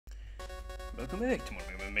welcome back to more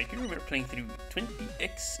Movie Maker. We're playing through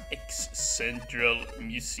 20XX Central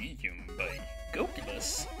Museum by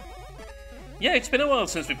Nickelasse. Yeah, it's been a while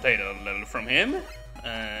since we played a level from him,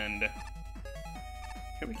 and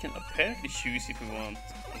here we can apparently choose if we want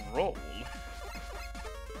a roll.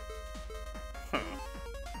 Huh.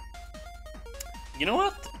 You know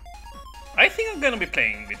what? I think I'm gonna be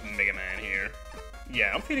playing with Mega Man here.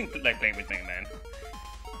 Yeah, I'm feeling like playing with Mega Man.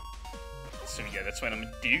 So yeah, that's what I'm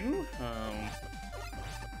gonna do.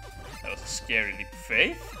 That was a scary leap of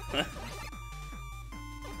faith.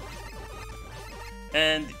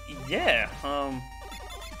 And yeah, I'm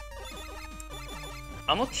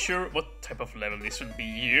not sure what type of level this will be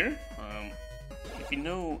here. If you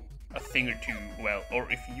know a thing or two, well,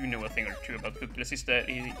 or if you know a thing or two about Nickelasse, is that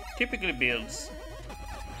he typically builds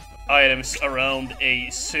items around a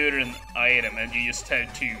certain item, and you just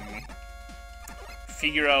have to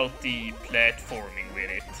figure out the platforming with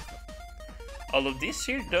it. Although this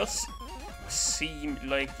here does seem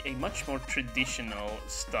like a much more traditional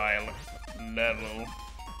style level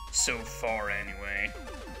so far anyway.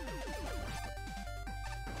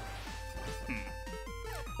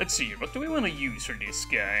 Let's see, what do we want to use for this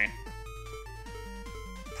guy?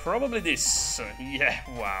 Probably this. Yeah,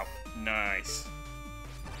 wow, nice.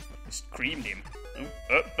 Just creamed him.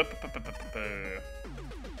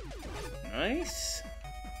 Nice.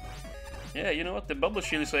 Yeah, you know what? The bubble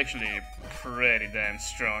shield is actually pretty damn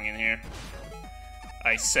strong in here.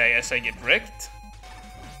 I say as I get wrecked.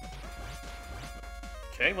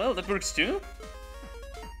 Okay, well, that works too.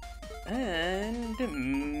 And...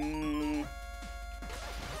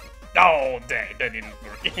 oh, dang, that didn't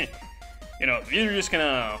work. You know, we're just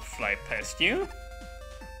gonna fly past you.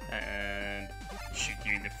 And shoot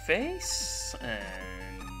you in the face.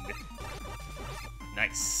 And...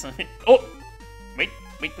 nice. Oh! Wait.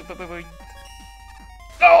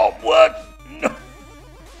 Oh, what? No!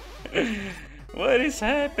 What is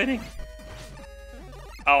happening?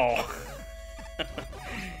 Oh.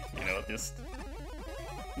 You know, just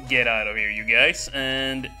get out of here, you guys.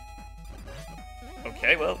 And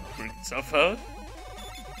okay, well, work itself out.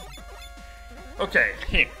 Okay,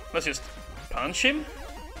 here, let's just punch him.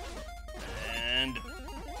 And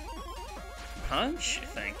punch,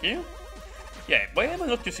 thank you. Yeah, why am I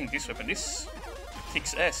not using this weapon? This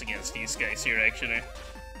kicks ass against these guys here, actually.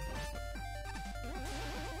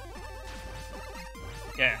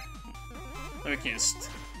 Yeah, let me just...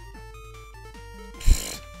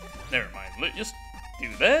 never mind, let's just do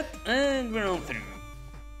that, and we're on through.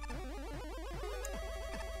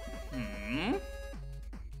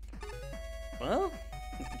 Well,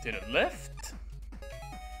 to the left.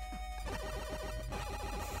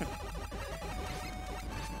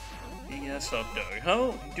 Yes, hot dog.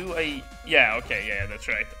 How do I... yeah, okay, yeah, that's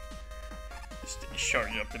right. Just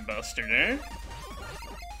charge up the buster there.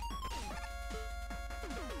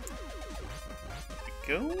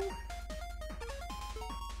 There we go.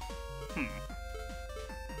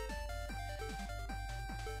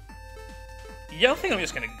 Yeah, I think I'm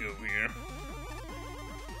just gonna go here.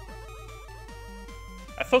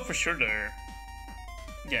 I thought for sure there...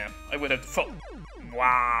 yeah, I would have to fall...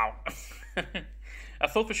 wow! I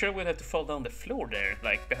thought for sure I would have to fall down the floor there,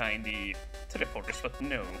 like behind the teleporters, but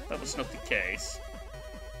no, that was not the case.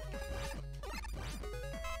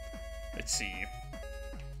 Let's see.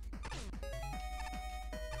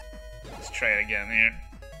 Let's try it again here.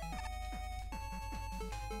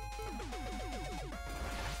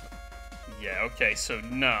 Yeah, okay, so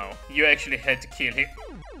now you actually had to kill him.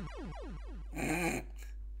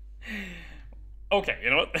 Okay, you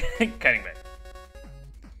know what? Cutting back.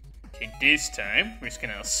 Okay, this time we're just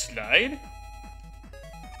gonna slide.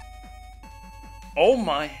 Oh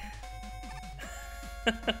my.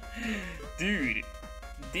 Dude,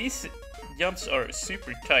 these jumps are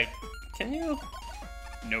super tight. Can you?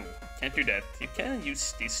 No, can't do that. You can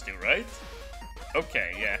use this too, right?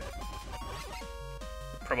 Okay, yeah.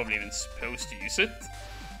 Probably even supposed to use it.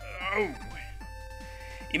 Oh!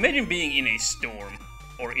 Imagine being in a storm,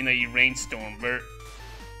 or in a rainstorm, where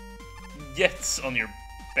jets on your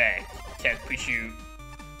back can't push you,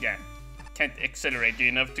 yeah, can't accelerate you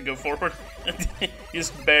enough to go forward.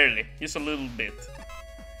 Just barely, just a little bit.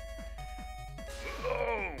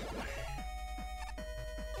 Oh!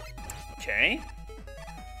 Okay.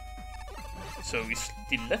 So is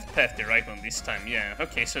the left path the right one this time? Yeah,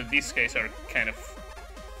 okay, so these guys are kind of...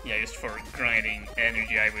 yeah, just for grinding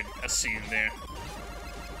energy, I would assume there.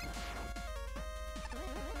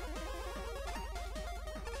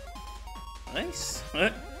 Nice.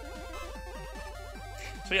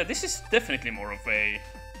 So yeah, this is definitely more of a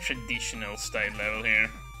traditional style level here.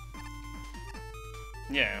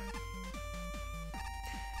 Yeah.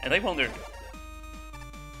 And I wonder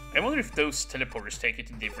if those teleporters take you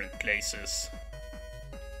to different places.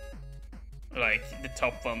 Like the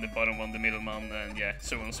top one, the bottom one, the middle one, and yeah,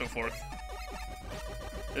 so on and so forth.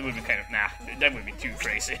 That would be kind of, nah, that would be too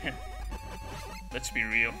crazy. Let's be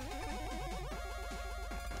real.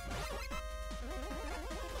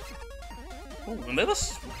 Oh, and that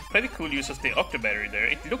was pretty cool use of the octa battery there.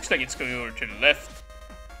 It looks like it's going over to the left,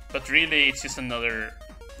 but really it's just another,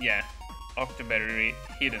 yeah, octa battery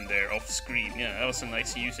hidden there off screen. Yeah, that was a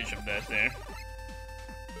nice usage of that there.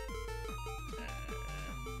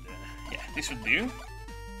 And, yeah, this would do.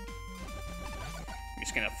 We're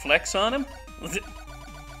just gonna flex on him.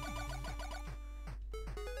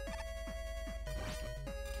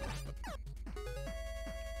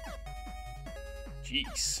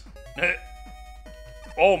 Jeez.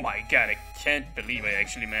 Oh my god, I can't believe I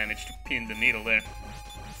actually managed to pin the needle there.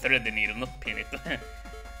 Thread the needle, not pin it.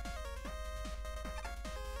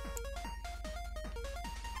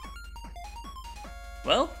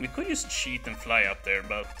 Well, we could just cheat and fly up there,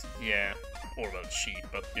 but yeah. Or well, cheat,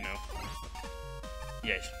 but you know.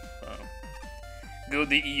 Yeah. Go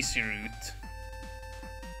the easy route.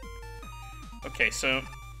 Okay, so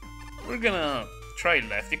we're gonna try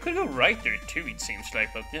left. It could go right there too, it seems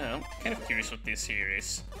like, but yeah, I'm kind of curious what this here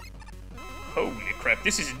is. Holy crap,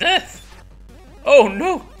 this is death! Oh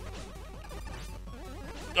no!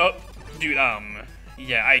 Oh, dude,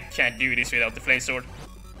 yeah, I can't do this without the flame sword.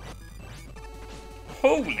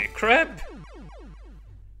 Holy crap!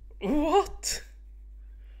 What?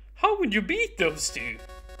 How would you beat those two?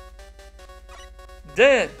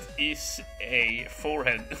 That is a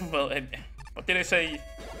forehead. Well, what did I say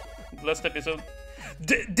last episode?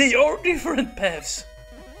 They are different paths!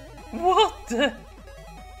 What the?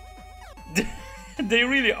 They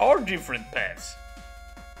really are different paths.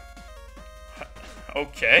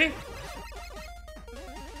 Okay.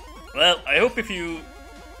 Well, I hope if you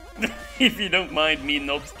if you don't mind me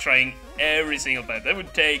not trying every single path, that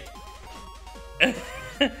would take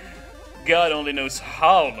God only knows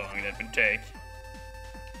how long that would take.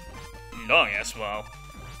 Long as well.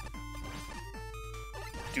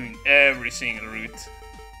 Doing every single route.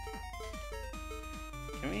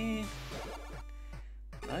 Can we?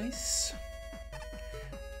 Nice.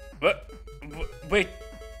 What? Wait.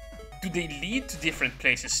 Do they lead to different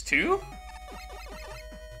places too?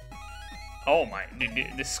 Oh my,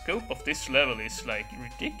 the scope of this level is like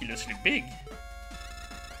ridiculously big.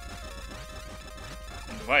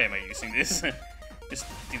 And why am I using this? Just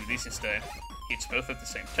do this instead. Hits both at the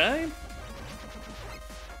same time.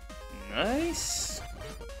 Nice.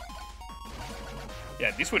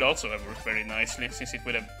 Yeah, this would also have worked very nicely, since it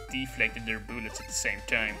would have deflected their bullets at the same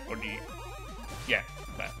time. Or the... yeah,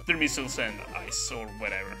 their missiles and ice or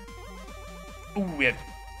whatever. Ooh, we have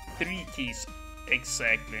 3 keys.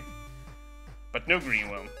 Exactly. But no green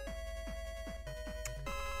one.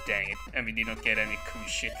 Dang it, and we did not get any cool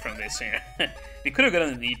shit from this here. We could have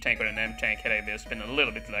gotten an E-tank or an M-tank had I just been a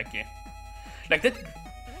little bit lucky. Like that...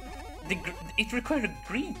 it required a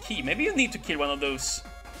green key. Maybe you need to kill one of those...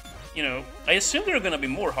 you know, I assume there are gonna be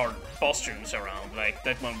more hard boss rooms around, like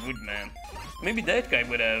that one Woodman. Maybe that guy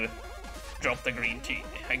would have dropped a green key.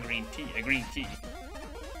 A green key.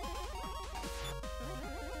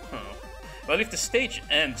 Huh. Well, if the stage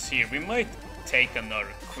ends here, we might take another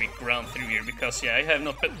quick run through here, because yeah, I have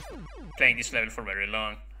not been playing this level for very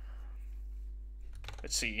long.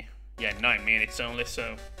 Let's see. Yeah, 9 minutes only,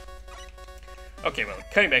 so... okay, well,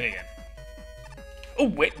 coming back again. Oh,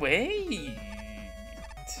 wait!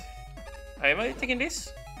 Am I taking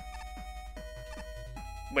this?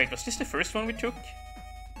 Wait, was this the first one we took?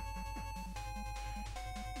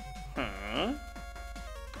 Huh?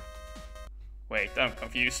 Wait, I'm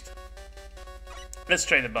confused. Let's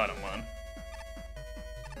try the bottom one.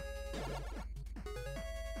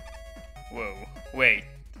 Whoa, wait,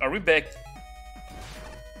 are we back?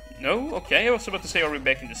 No? Okay, I was about to say are we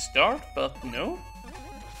back in the start, but no.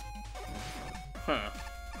 Huh.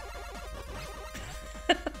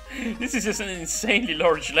 This is just an insanely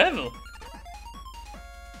large level.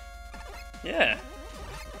 Yeah.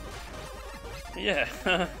 Yeah.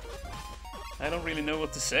 I don't really know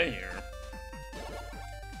what to say here.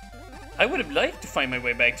 I would have liked to find my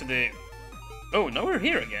way back to the... oh, now we're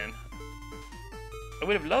here again. I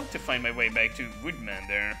would have loved to find my way back to Woodman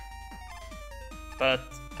there. But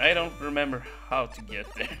I don't remember how to get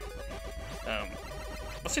there.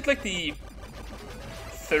 Was it like the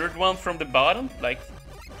third one from the bottom? Like...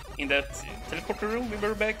 in that teleporter room we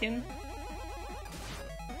were back in?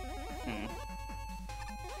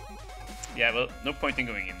 Yeah, well, no point in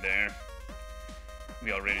going in there.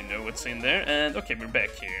 We already know what's in there, and okay, we're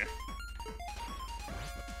back here.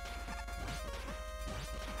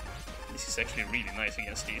 This is actually really nice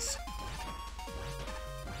against these.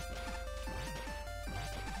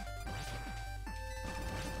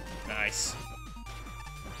 Nice.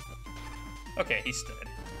 Okay, he's dead.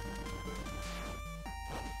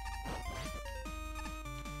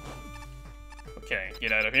 Okay,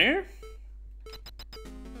 get out of here.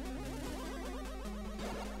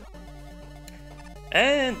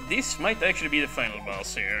 And this might actually be the final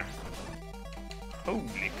boss here.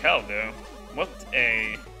 Holy cow, though. What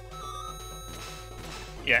a...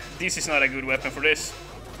 Yeah, this is not a good weapon for this.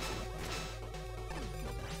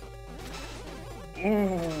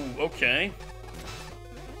 Ooh, okay.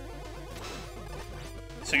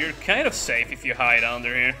 So you're kind of safe if you hide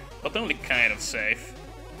under here, but only kind of safe.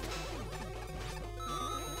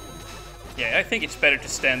 Yeah, I think it's better to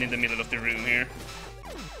stand in the middle of the room here.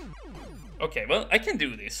 Okay, well, I can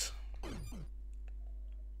do this.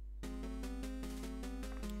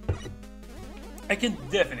 I can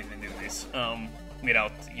definitely do this,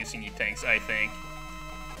 without using E-tanks, I think.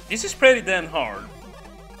 This is pretty damn hard.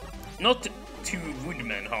 Not too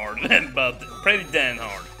woodman hard, but pretty damn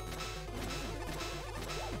hard.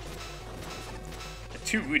 The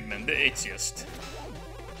 2 woodmen, it's just...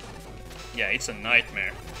 Yeah, it's a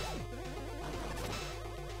nightmare.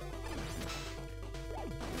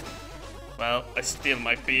 Well, I still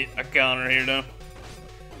might be a goner here, though.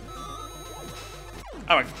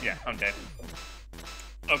 Oh, yeah, I'm dead.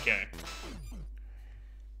 Okay.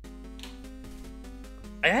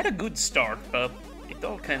 I had a good start, but it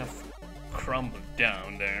all kind of crumbled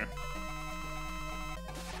down there.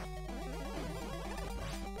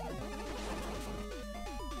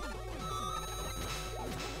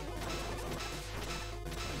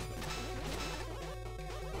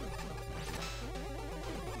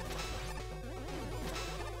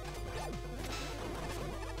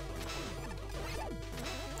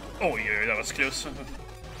 Oh yeah, that was close.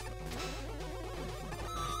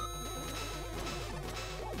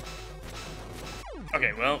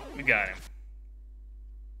 Okay, well, we got him.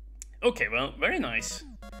 Okay, well, very nice.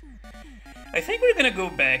 I think we're gonna go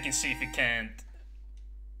back and see if we can't...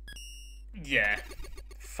 Yeah,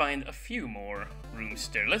 find a few more rooms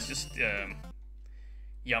there. Let's just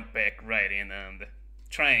jump back right in and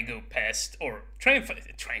try and go past, or try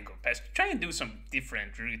and do some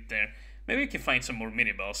different route there. Maybe we can find some more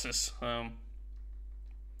mini-bosses. I'll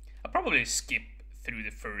probably skip through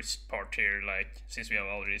the first part here, like, since we have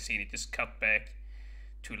already seen it, just cut back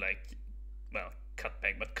to, like, well,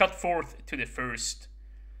 cut forth to the first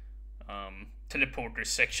teleporter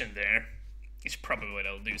section there is probably what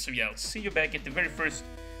I'll do. So yeah, I'll see you back at the very first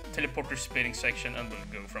teleporter spinning section, and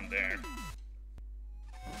we'll go from there.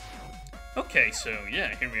 Okay, so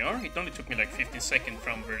yeah, here we are. It only took me like 15 seconds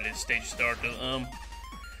from where the stage started.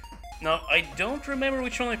 Now, I don't remember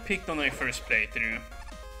which one I picked on my first playthrough.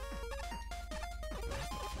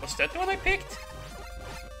 Was that the one I picked?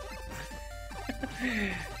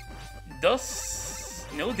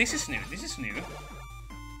 No, this is new. This is new.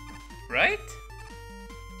 Right?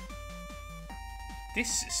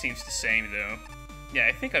 This seems the same, though. Yeah,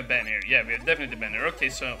 I think I've been here. Yeah, we've definitely been here. Okay,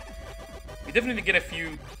 so we definitely get a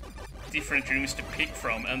few different rooms to pick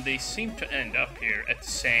from, and they seem to end up here at the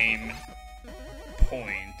same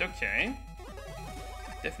point. Okay.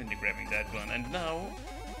 Definitely grabbing that one. And now...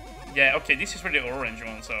 Yeah, okay, this is where the orange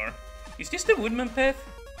ones are. Is this the Woodman path?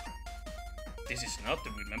 This is not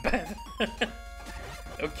the Woodman path.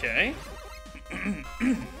 Okay.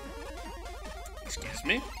 Excuse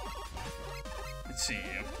me. Let's see.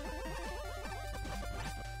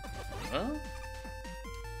 Well...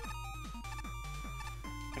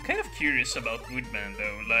 I'm kind of curious about Woodman,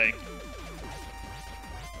 though. Like...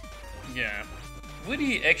 Yeah. Would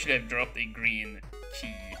he actually have dropped a green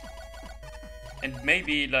key? And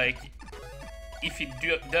maybe, like, if he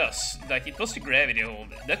does, like, it was the gravity hold,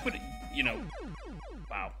 that would, you know,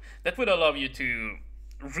 wow, that would allow you to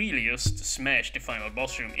really just smash the final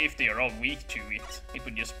boss room if they are all weak to it. It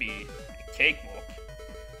would just be a cakewalk.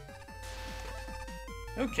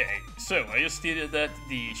 Okay, so I just did that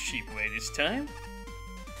the cheap way this time.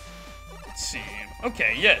 Let's see.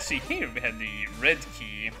 Okay, yeah, see here we had the red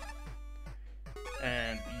key.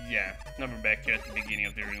 And yeah, now we're back here at the beginning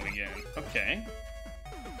of the room again. Okay.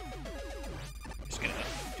 Just gonna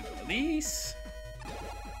do all these.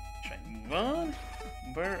 Try and move on.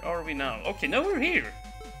 Where are we now? Okay, now we're here.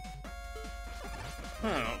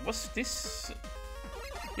 Huh, was this...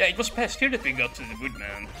 Yeah, it was past here that we got to the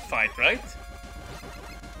Woodman fight, right?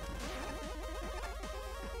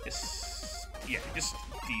 Just... Yeah, just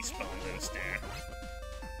despawn those there.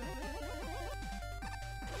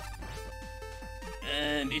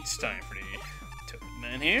 And it's time for the Toad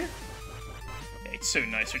Man here. Yeah, it's so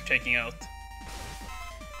nice for taking out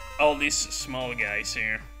all these small guys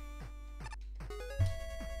here.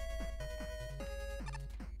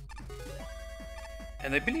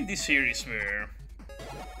 And I believe this here is where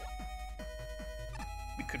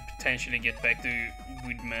we could potentially get back to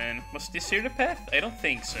Woodman. Was this here the path? I don't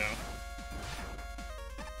think so.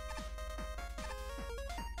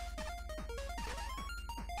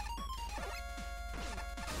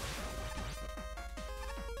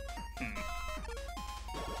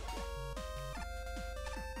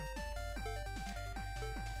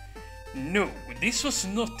 No, this was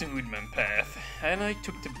not the Woodman path, and I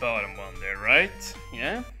took the bottom one there, right?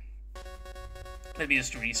 Yeah? Let me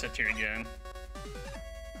just reset here again.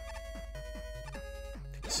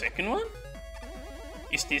 The second one?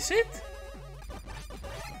 Is this it?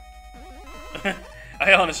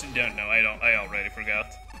 I honestly don't know, I already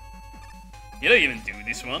forgot. Did I even do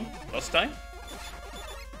this one last time?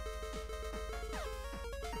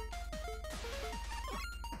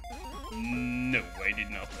 No, I did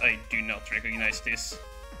not. I do not recognize this.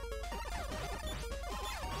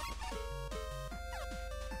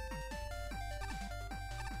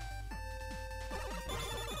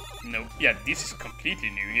 No, yeah, this is completely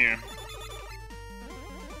new here.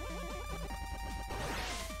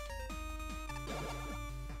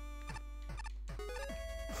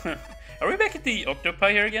 Are we back at the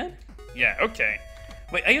octopi here again? Yeah, okay.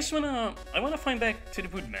 Wait, I wanna find back to the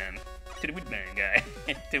Woodman. To the Woodman guy.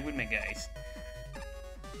 To the Woodman guys.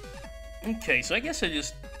 Okay, so I guess I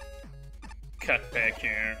just cut back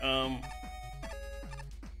here.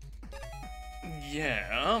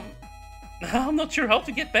 Yeah, I'm not sure how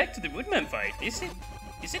to get back to the Woodman fight. Is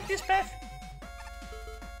it this path?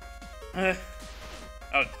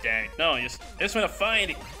 Oh dang it, no, I just wanna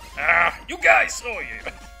find it. Ah, you guys! Oh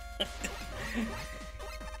yeah.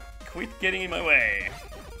 Quit getting in my way.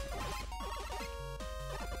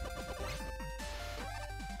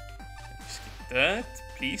 Skip that.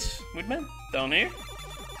 Please, Woodman, down here.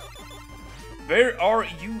 Where are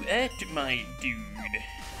you at, my dude?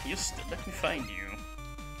 Just let me find you.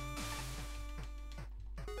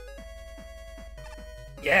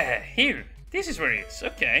 Yeah, here. This is where it is.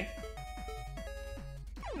 Okay.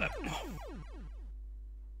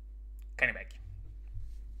 Kinda back.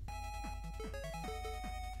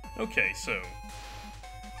 Okay, so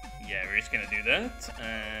yeah, we're just gonna do that,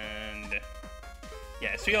 and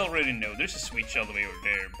yeah, so you already know there's a switch all the way over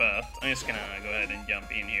there, but I'm just gonna go ahead and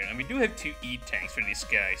jump in here. And we do have 2 E-tanks for this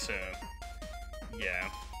guy, so yeah.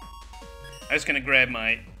 I'm just gonna grab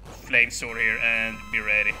my flame sword here and be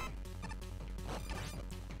ready.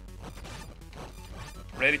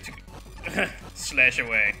 Ready to slash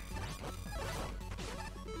away.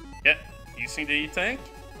 Yeah, using the E-tank.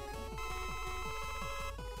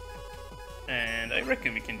 And I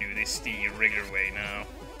reckon we can do this the regular way now.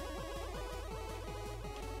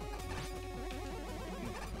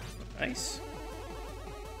 Nice.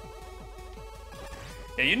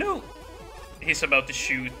 Yeah, you know he's about to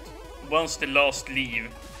shoot once the last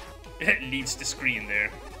leaves the screen there.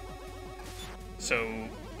 So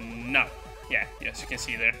now, yeah, as you can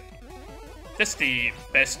see there. That's the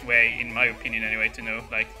best way, in my opinion anyway, to know,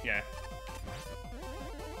 like, yeah.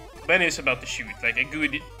 When he's about to shoot, like a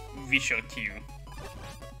good visual cue.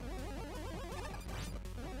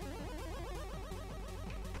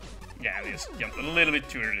 Yeah, I just jumped a little bit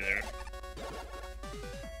too early there.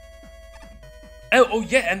 Oh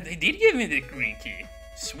yeah, and they did give me the green key.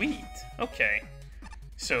 Sweet. Okay.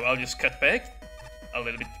 So I'll just cut back a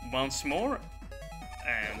little bit once more,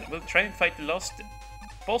 and we'll try and fight the last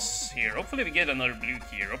boss here. Hopefully we get another blue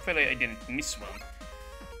key here. Hopefully I didn't miss one.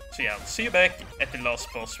 So yeah, I'll see you back at the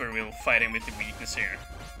last boss where we'll fight him with the weakness here.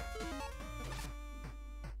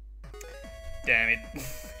 Damn it.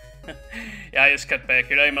 Yeah, I just cut back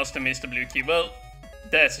here. I must have missed the blue key. Well,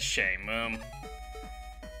 that's a shame.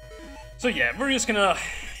 So yeah, we're just gonna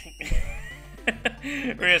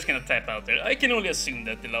tap out there. I can only assume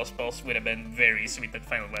that the last boss would have been very easy with that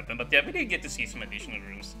final weapon, but yeah, we did get to see some additional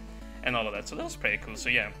rooms and all of that, so that was pretty cool. So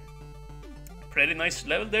yeah, pretty nice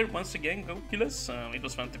level there once again, go Nickelasse. It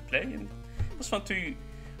was fun to play, and it was fun to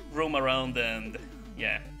roam around and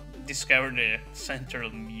yeah, discover the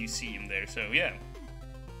central museum there. So yeah,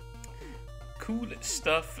 cool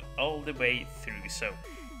stuff all the way through. So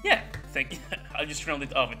yeah, thank you. I'll just round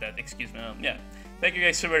it off with that, excuse me. Yeah, thank you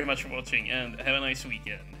guys so very much for watching, and have a nice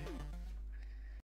weekend.